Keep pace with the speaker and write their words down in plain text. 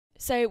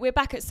So we're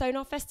back at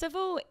Sonar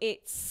Festival.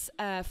 It's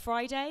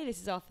Friday.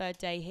 This is our third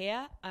day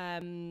here.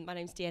 My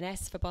name's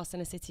D.N.S. for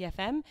Barcelona City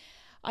FM.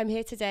 I'm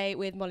here today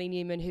with Molly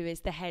Neuman, who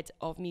is the head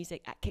of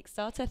music at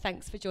Kickstarted.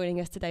 Thanks for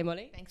joining us today,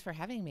 Molly. Thanks for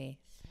having me.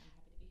 I'm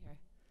happy to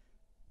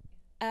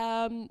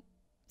be here.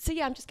 So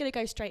yeah, I'm just going to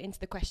go straight into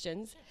the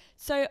questions.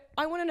 So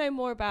I want to know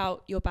more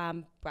about your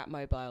band, Brat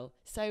Mobile.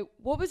 So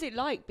what was it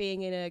like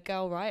being in a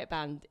girl riot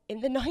band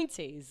in the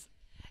 90s?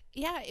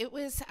 Yeah, it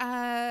was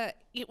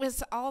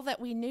all that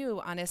we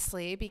knew,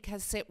 honestly,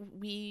 because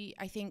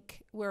I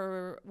think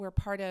we're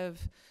part of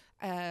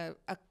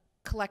a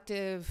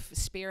collective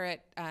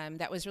spirit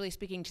that was really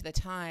speaking to the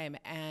time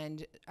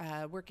and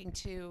working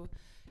to,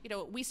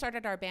 we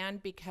started our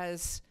band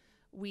because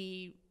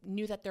we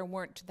knew that there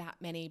weren't that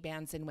many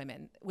bands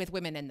with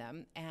women in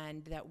them,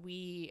 and that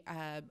we,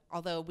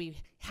 although we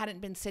hadn't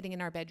been sitting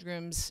in our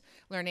bedrooms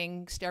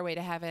learning Stairway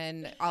to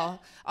Heaven all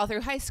through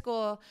high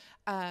school,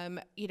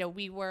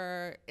 we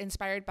were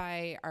inspired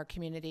by our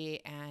community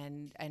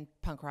and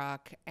punk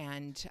rock,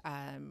 and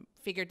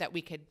figured that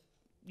we could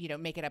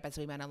make it up as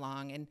we went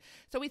along. And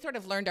so we sort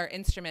of learned our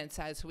instruments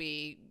as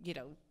we,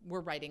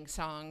 were writing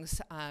songs.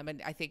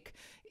 And I think,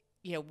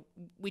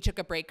 we took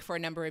a break for a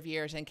number of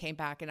years and came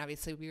back, and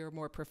obviously we were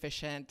more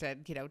proficient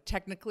and,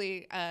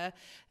 technically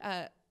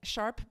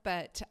sharp.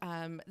 But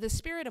the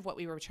spirit of what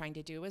we were trying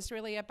to do was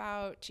really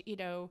about,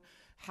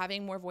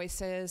 having more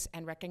voices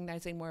and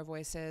recognizing more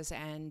voices,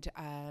 and,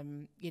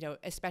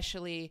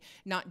 especially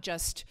not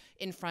just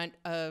in front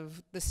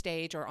of the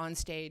stage or on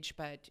stage,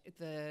 but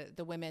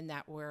the women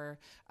that were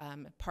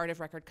part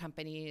of record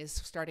companies,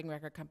 starting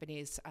record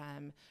companies,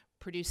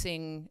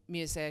 producing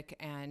music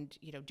and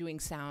doing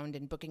sound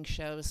and booking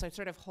shows. So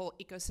sort of whole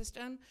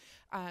ecosystem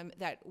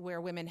that where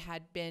women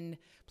had been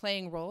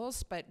playing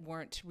roles but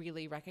weren't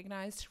really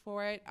recognized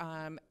for it,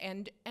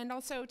 and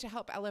also to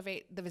help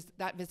elevate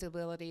that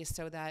visibility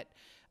so that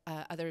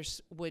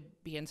others would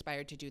be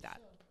inspired to do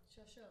that.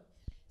 Sure.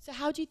 So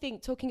how do you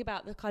think, talking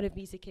about the kind of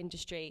music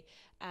industry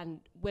and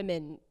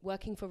women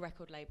working for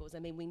record labels, I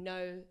mean, we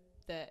know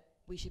that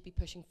we should be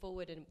pushing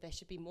forward and there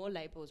should be more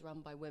labels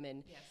run by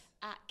women. Yes.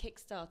 At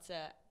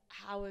Kickstarter,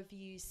 how have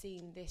you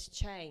seen this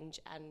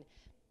change, and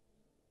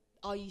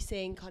are you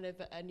seeing kind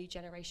of a new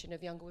generation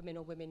of younger women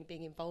or women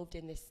being involved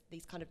in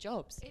these kind of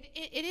jobs?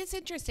 It is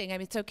interesting. I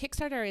mean, so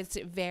Kickstarter is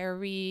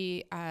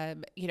very,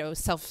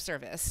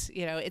 self-service.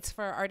 It's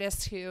for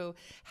artists who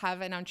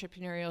have an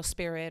entrepreneurial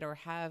spirit or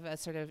have a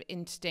sort of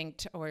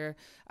instinct or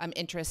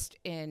interest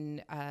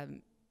in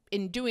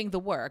doing the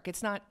work.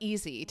 It's not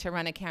easy to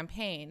run a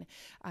campaign,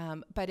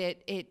 but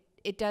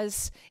it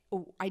does.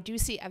 I do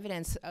see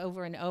evidence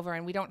over and over,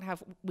 and we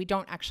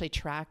don't actually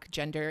track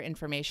gender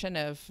information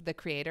of the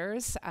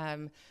creators.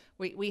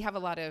 We have a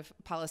lot of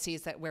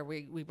policies where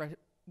we were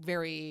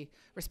very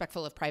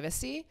respectful of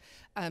privacy.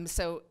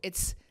 So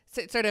it's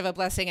sort of a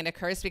blessing and a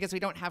curse because we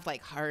don't have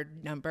like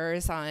hard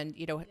numbers on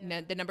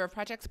the number of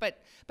projects, but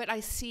I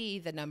see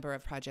the number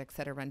of projects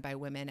that are run by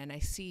women, and I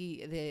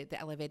see the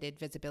elevated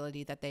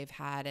visibility that they've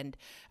had, and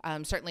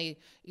certainly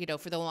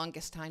for the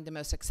longest time the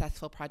most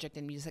successful project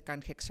in music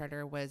on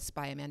Kickstarter was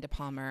by Amanda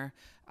Palmer,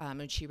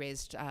 and she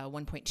raised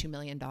 $1.2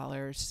 million.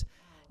 Wow.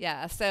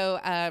 Yeah,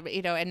 so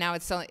and now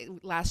it's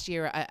last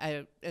year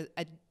a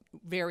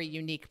very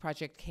unique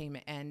project came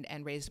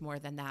and raised more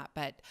than that.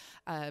 But,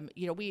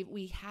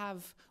 we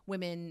have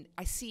women,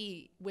 I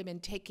see women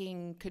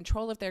taking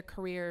control of their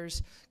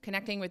careers,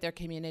 connecting with their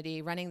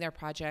community, running their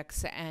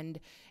projects. And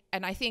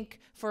I think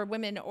for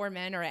women or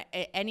men or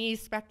any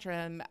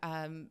spectrum,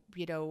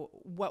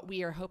 what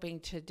we are hoping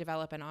to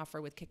develop and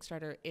offer with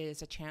Kickstarter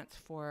is a chance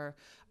for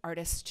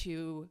artists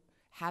to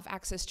have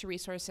access to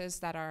resources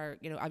that are,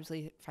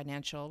 obviously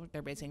financial.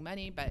 They're raising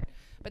money,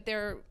 but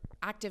they're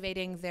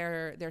activating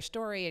their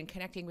story and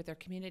connecting with their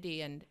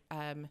community, and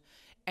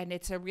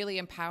it's a really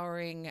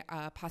empowering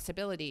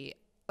possibility.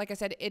 Like I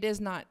said, it is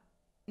not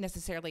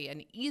necessarily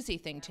an easy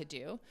thing to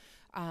do,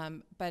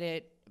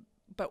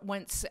 but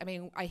once, I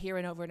mean, I hear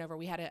it over and over.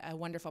 We had a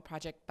wonderful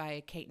project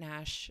by Kate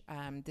Nash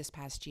this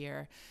past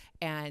year,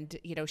 and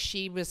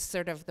she was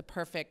sort of the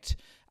perfect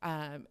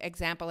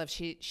example of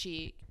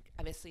she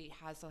obviously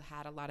has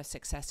had a lot of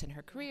success in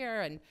her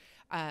career and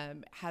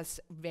has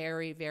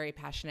very, very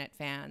passionate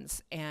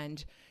fans.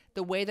 And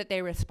the way that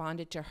they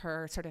responded to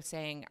her sort of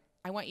saying,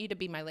 I want you to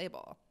be my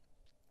label.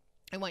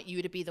 I want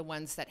you to be the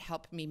ones that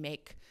help me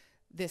make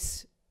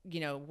this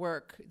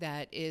work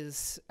that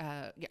is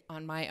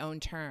on my own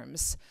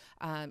terms.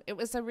 It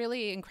was a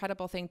really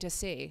incredible thing to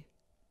see.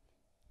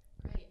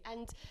 Great.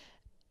 And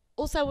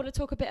also, I want to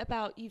talk a bit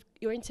about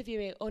you're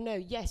interviewing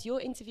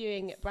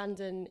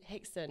Brandon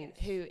Hickson, yes,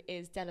 who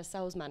is De La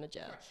Soul's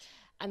manager. Correct.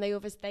 And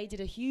they did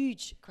a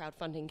huge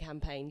crowdfunding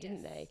campaign,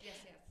 didn't they? Yes.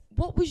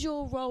 What was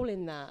your role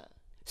in that?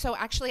 So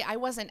actually, I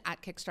wasn't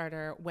at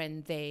Kickstarter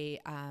when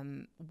they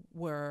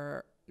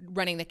were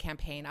running the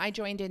campaign. I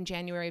joined in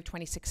January of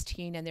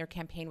 2016, and their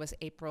campaign was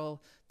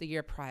April the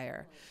year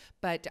prior.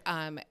 But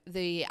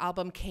the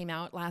album came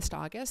out last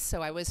August,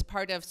 so I was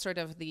part of sort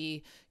of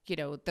the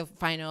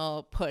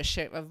final push,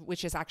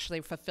 which is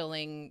actually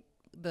fulfilling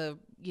the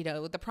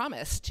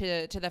promise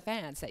to the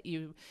fans that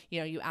you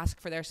ask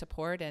for their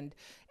support,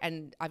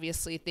 and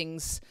obviously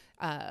things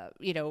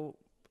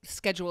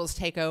schedules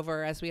take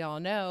over, as we all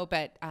know,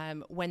 but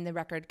when the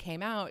record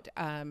came out,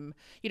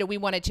 we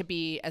wanted to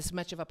be as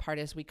much of a part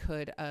as we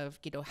could of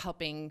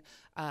helping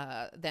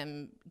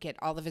them get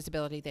all the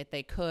visibility that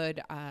they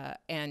could,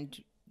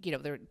 and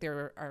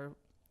there are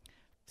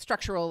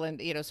structural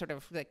and sort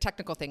of like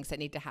technical things that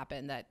need to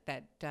happen that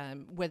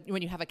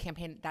when you have a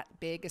campaign that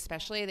big,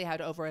 especially they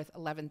had over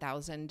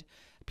 11,000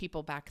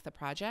 people back the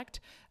project.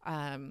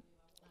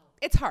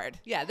 It's hard.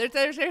 Yeah, there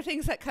are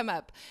things that come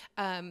up.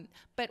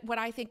 But what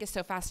I think is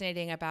so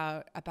fascinating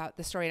about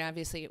the story, and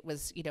obviously it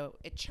was,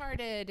 it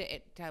charted,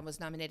 it was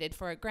nominated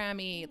for a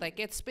Grammy, like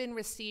it's been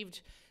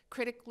received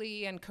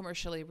critically and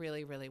commercially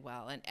really, really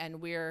well.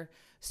 And we're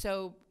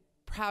so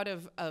proud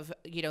of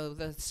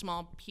the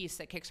small piece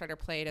that Kickstarter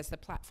played as the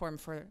platform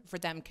for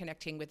them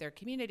connecting with their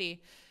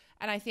community.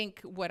 And I think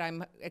what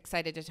I'm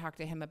excited to talk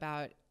to him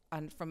about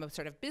from a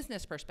sort of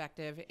business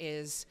perspective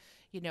is,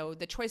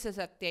 the choices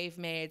that they've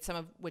made, some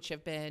of which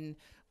have been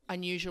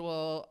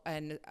unusual,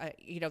 and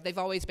they've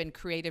always been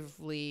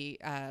creatively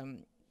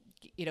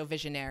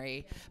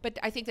visionary. But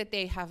I think that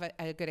they have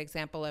a good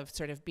example of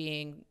sort of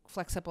being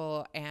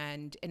flexible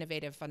and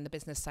innovative on the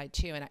business side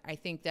too, and I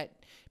think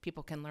that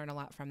people can learn a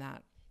lot from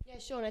that. Yeah,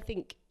 sure. And I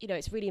think,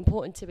 it's really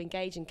important to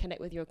engage and connect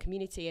with your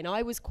community. And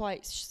I was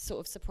quite sort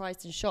of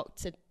surprised and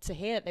shocked to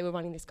hear that they were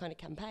running this kind of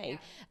campaign.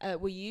 Yeah.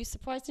 Were you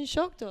surprised and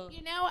shocked? Or?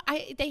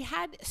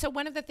 So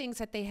one of the things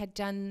that they had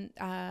done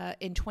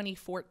in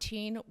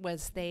 2014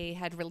 was they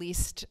had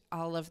released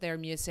all of their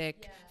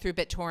music through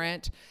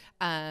BitTorrent.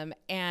 And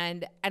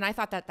I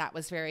thought that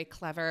was very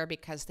clever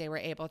because they were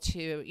able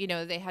to,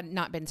 they had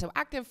not been so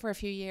active for a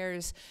few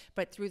years,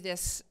 but through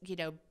this,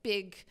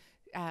 big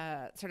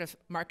sort of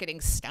marketing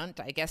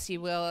stunt, I guess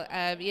you will,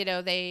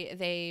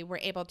 they were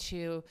able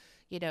to,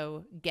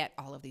 get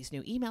all of these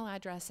new email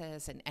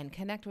addresses and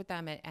connect with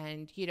them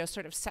and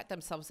sort of set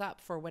themselves up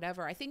for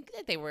whatever. I think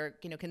that they were,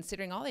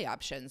 considering all the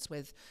options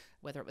with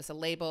whether it was a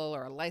label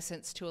or a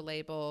license to a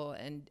label.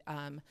 And,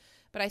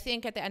 but I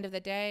think at the end of the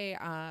day,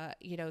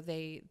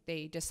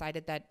 they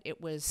decided that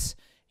it was,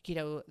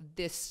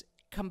 this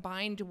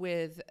combined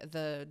with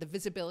the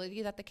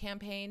visibility that the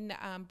campaign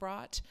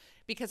brought,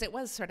 because it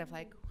was sort of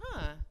like,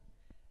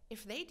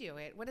 if they do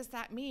it, what does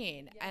that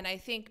mean? Yeah. And I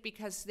think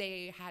because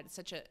they had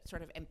such a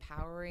sort of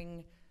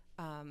empowering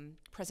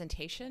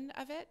presentation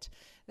of it,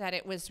 that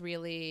it was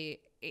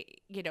really,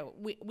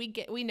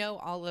 we know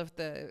all of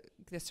the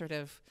sort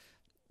of,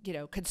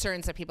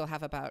 concerns that people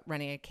have about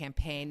running a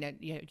campaign,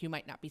 that you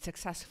might not be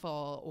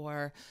successful,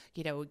 or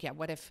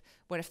what if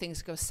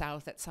things go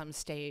south at some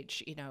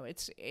stage?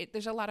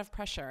 There's a lot of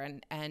pressure,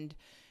 and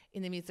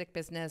in the music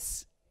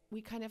business,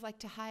 we kind of like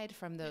to hide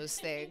from those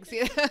things.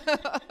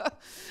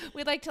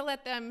 We like to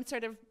let them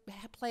sort of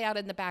play out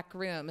in the back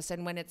rooms,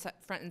 and when it's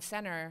up front and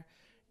center,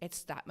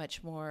 it's that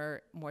much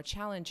more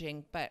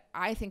challenging. But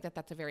I think that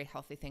that's a very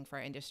healthy thing for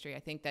our industry.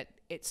 I think that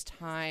it's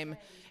time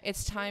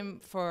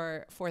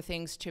for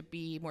things to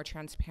be more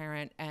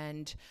transparent,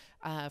 and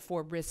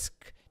for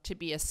risk to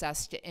be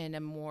assessed in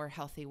a more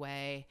healthy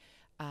way.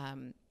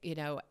 And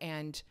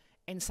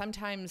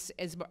sometimes,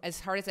 as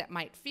hard as it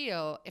might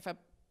feel, if a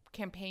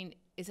campaign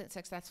isn't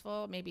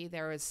successful, maybe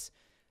there is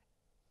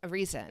a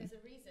reason.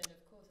 There's a reason, of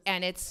course.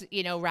 And it's,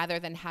 rather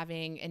than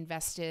having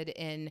invested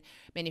in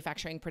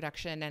manufacturing,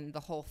 production, and the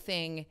whole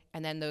thing,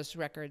 and then those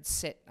records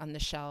sit on the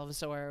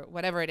shelves or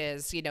whatever it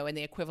is, in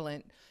the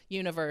equivalent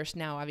universe.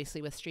 Now,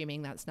 obviously, with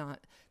streaming, that's not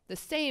the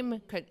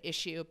same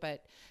issue,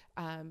 but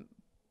at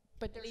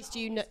least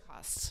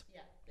costs.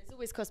 Yeah, there's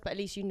always costs, but at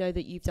least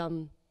that you've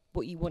done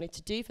what you wanted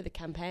to do for the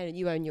campaign, and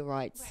you own your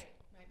rights.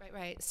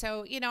 Right.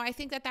 So, I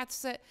think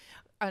that's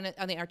on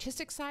the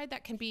artistic side,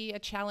 that can be a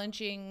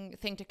challenging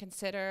thing to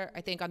consider.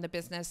 I think on the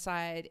business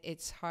side,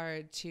 it's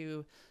hard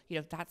to,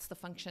 that's the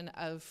function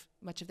of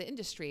much of the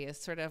industry, is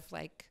sort of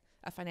like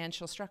a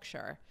financial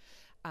structure.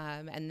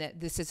 And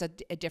that this is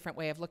a different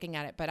way of looking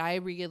at it. But I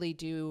really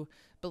do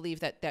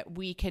believe that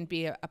we can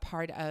be a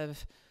part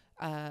of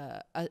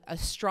a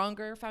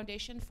stronger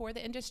foundation for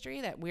the industry,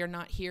 that we're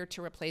not here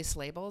to replace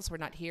labels. We're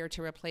not here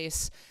to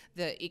replace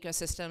the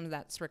ecosystem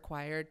that's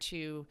required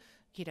to,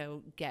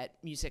 get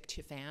music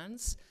to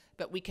fans,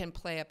 but we can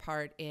play a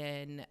part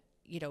in,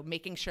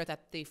 making sure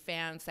that the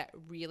fans that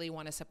really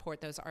want to support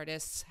those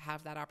artists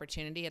have that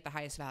opportunity at the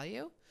highest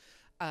value.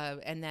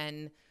 And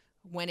then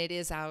when it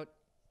is out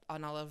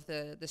on all of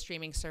the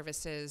streaming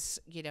services,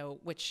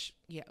 which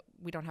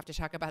we don't have to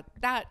talk about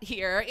that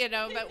here,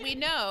 but we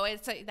know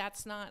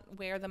that's not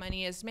where the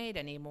money is made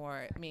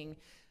anymore. I mean,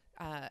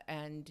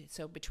 and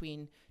so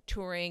between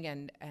touring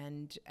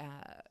and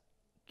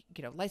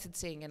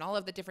licensing and all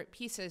of the different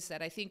pieces,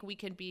 that I think we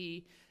can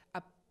be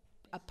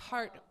a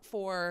part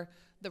for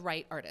the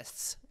right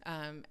artists,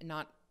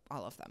 not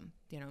all of them,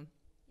 Yeah.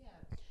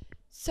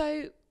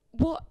 So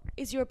what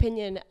is your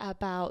opinion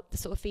about the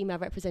sort of female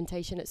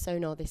representation at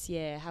Sonar this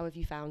year? How have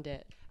you found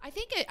it? I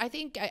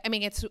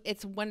mean,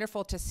 it's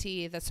wonderful to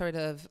see the sort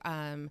of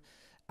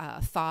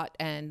thought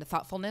and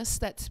thoughtfulness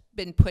that's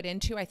been put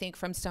into, I think,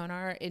 from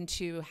Sonar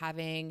into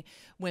having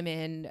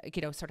women,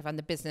 sort of on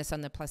the business,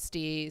 on the plus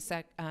D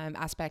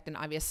aspect, and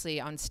obviously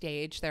on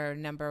stage there are a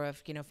number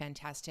of,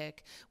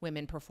 fantastic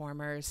women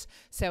performers.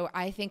 So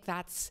I think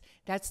that's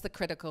the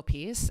critical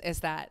piece,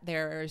 is that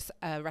there's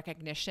a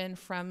recognition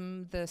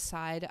from the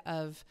side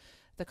of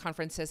the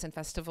conferences and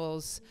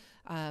festivals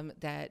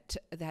that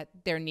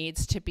there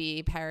needs to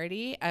be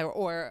parity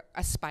or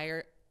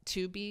aspire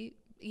to be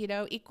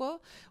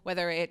equal,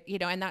 whether it,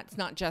 and that's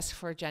not just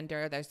for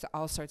gender. There's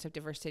all sorts of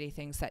diversity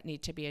things that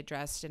need to be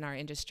addressed in our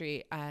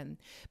industry.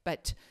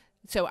 But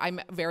so I'm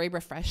very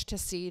refreshed to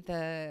see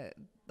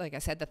like I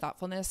said, the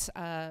thoughtfulness,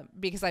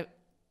 because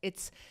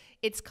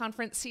it's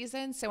conference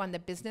season. So on the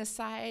business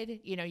side,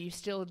 you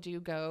still do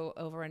go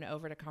over and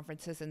over to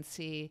conferences and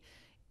see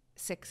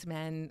 6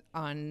 men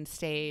on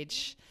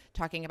stage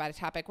talking about a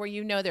topic where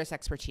there's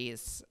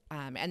expertise,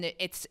 and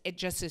it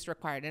just is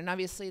required. And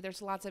obviously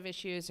there's lots of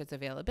issues. There's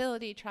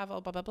availability,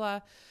 travel, blah, blah, blah.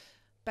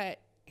 But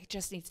it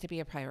just needs to be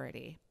a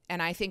priority.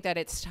 And I think that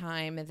it's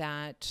time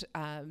that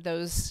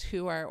those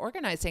who are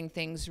organizing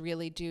things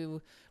really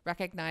do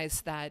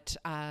recognize that,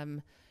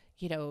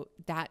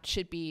 that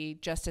should be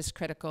just as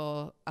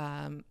critical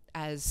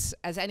as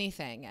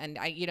anything. And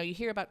you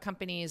hear about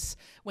companies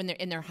when they're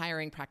in their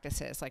hiring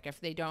practices, like if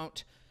they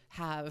don't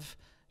have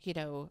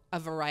a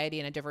variety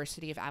and a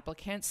diversity of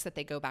applicants, that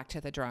they go back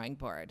to the drawing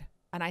board.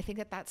 And I think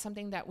that that's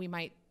something that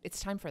it's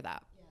time for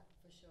that. Yeah,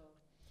 for sure.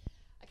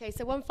 Okay,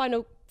 so one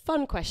final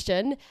fun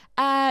question.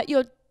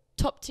 Your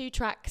top 2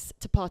 tracks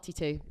to party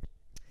to?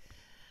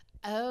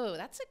 Oh,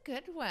 that's a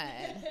good one.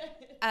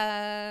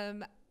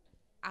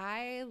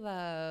 I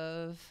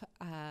love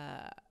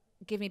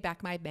Give Me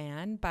Back My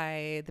Man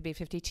by the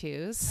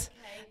B-52s. Okay.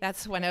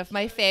 That's one of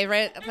my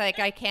favorite, like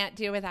I can't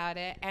do without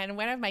it. And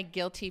one of my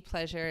guilty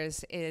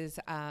pleasures is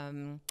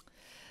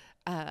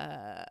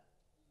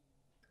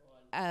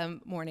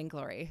Morning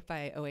Glory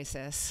by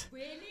Oasis.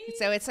 Really?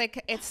 So it's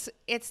like,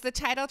 it's the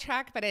title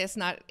track, but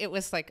it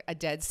was like a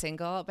dead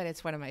single, but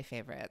it's one of my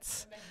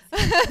favorites.